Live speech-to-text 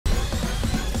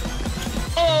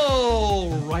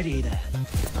Righty then.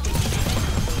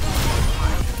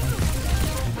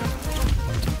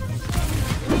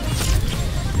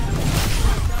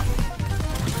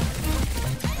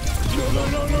 No.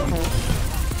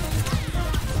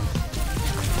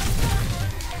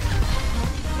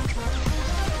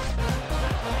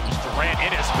 Durant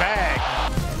in his bag.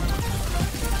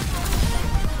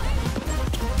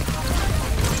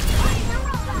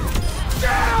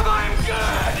 Damn, I'm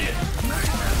good!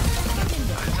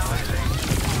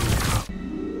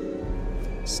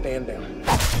 Stand down.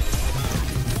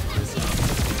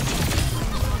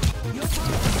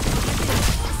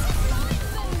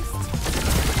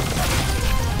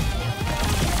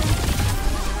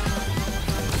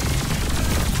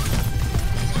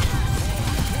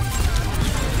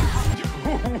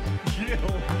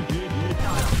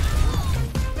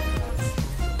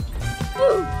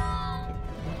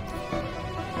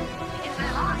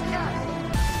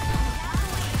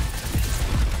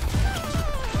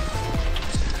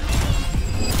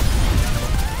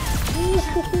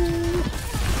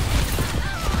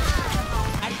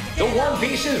 The One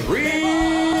Piece is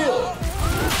real!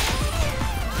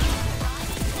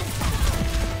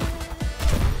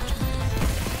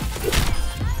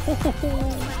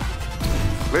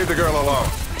 Leave the girl alone.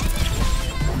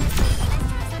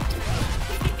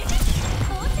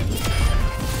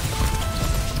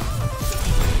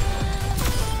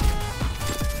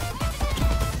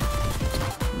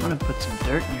 I'm gonna put some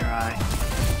dirt in your eye.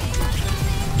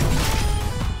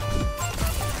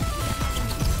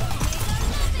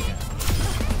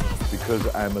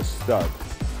 Because I'm a stud.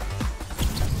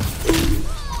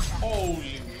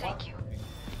 Holy what?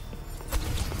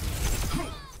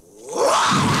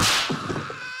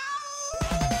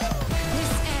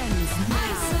 This ends now.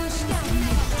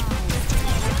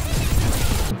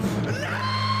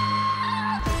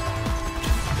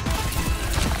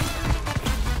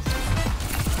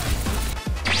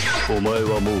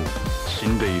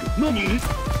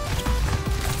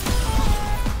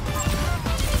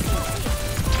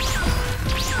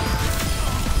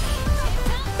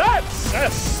 That's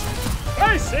us!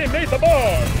 I say made the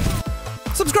board!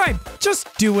 Subscribe! Just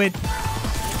do it!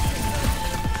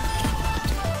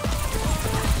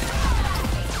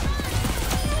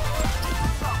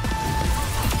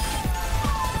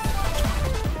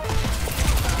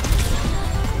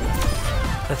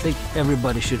 I think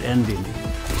everybody should envy me.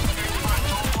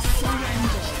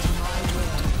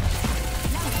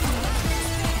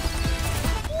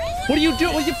 What are you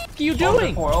doing? What are you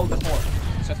doing?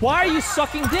 Why are you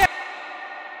sucking dick?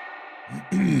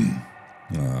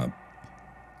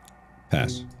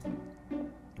 Pass.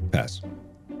 Pass.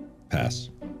 Pass.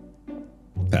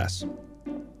 Pass.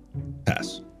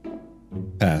 Pass.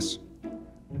 Pass.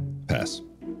 Pass.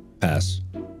 Pass.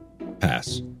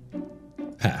 Pass.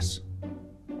 Pass.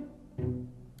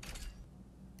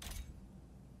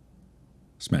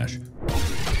 Smash.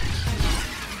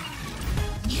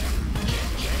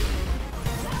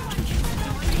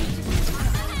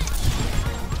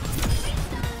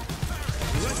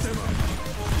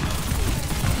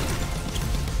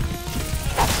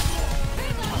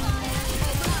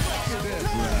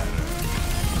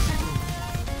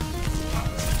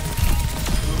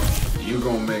 You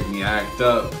gonna make me act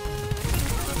up.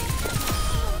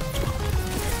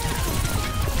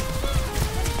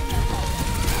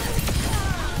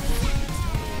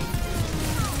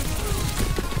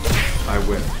 I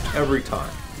win every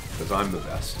time, because I'm the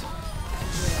best.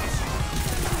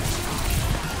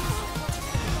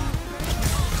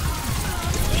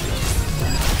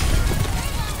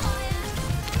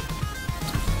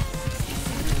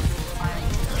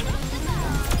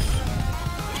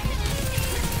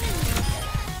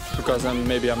 Because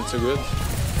maybe I'm too good.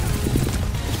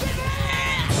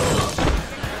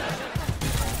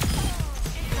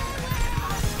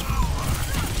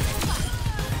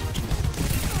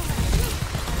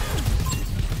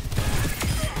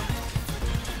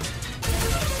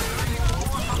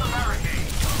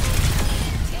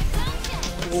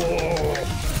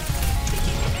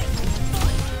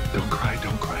 Don't cry,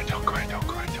 don't cry, don't cry, don't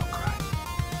cry, don't cry.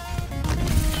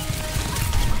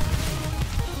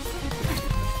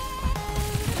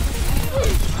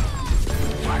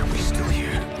 Why are we still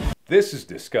here? This is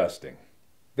disgusting.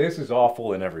 This is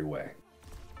awful in every way.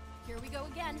 Here we go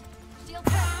again. Shield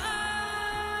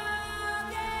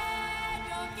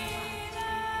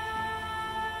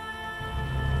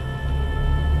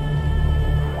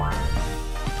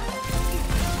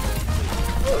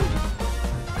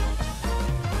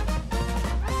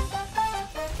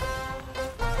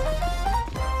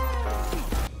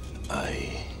I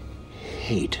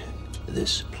hate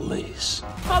this place. Please.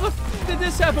 How the f did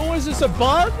this happen? Was this a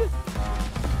bug?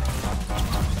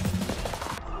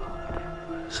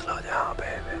 Slow down,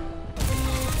 baby.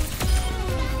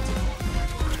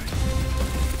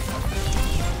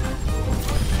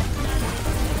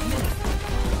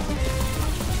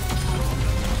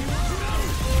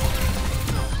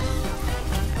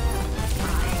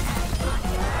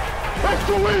 That's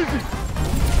too easy!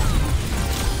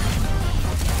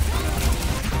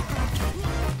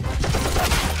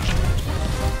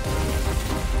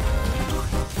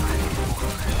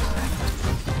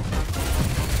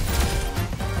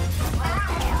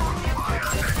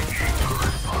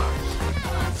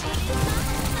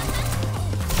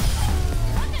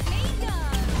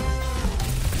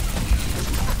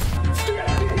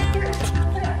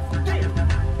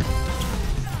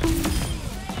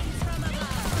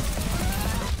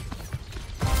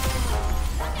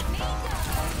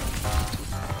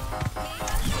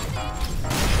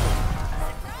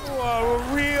 A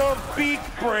real beat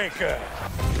breaker.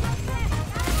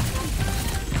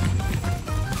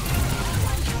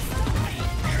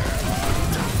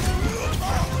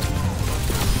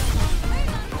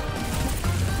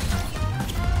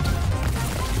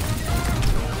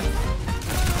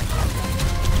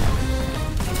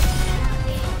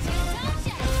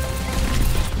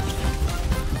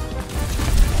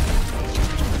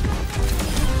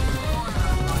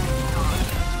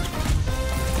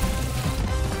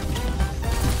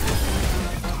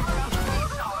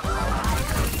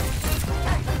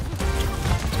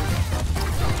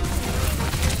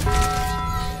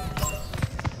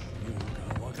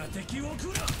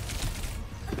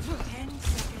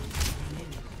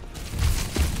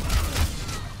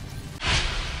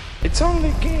 It's only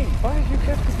a game. Why do you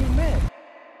have to be mad?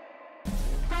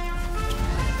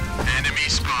 Enemy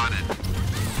spotted.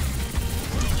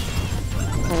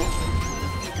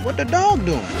 What the dog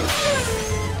doing?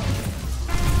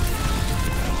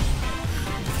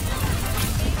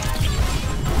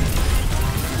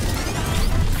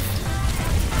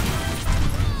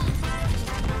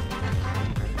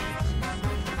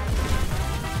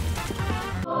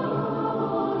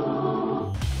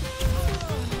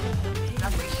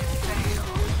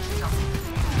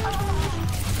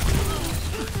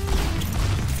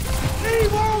 He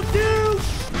won't do!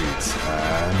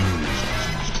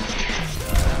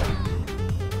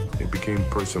 It became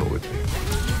personal with me.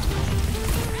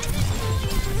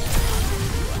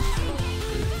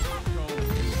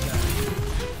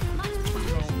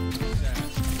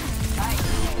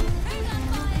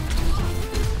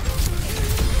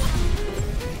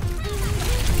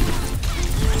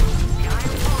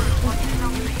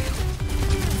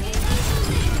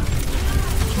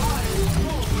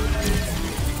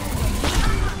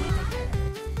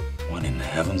 What in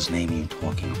heaven's name are you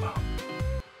talking about?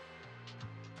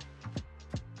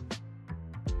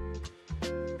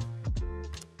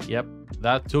 Yep,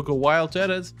 that took a while to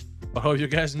edit. I hope you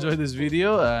guys enjoyed this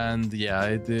video, and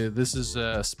yeah, this is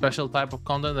a special type of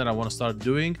content that I want to start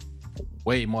doing,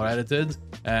 way more edited,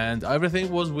 and everything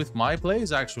was with my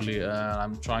plays actually.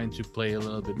 I'm trying to play a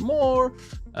little bit more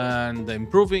and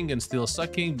improving, and still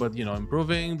sucking, but you know,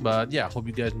 improving. But yeah, hope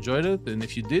you guys enjoyed it, and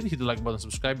if you did, hit the like button,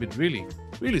 subscribe. It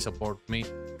really supports me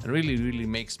and really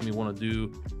makes me want to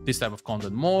do this type of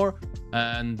content more.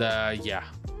 And yeah,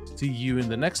 see you in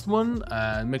the next one,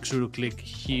 and make sure to click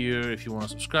here if you want to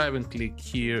subscribe, and click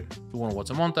here if you want to watch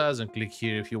a montage, and click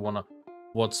here if you want to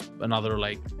watch another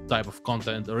like type of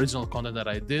content, original content that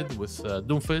I did with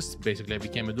Doomfist. Basically, I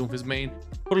became a Doomfist main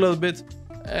for a little bit,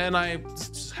 and I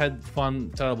just had fun,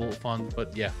 terrible fun.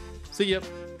 But yeah, see ya,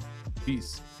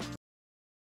 peace.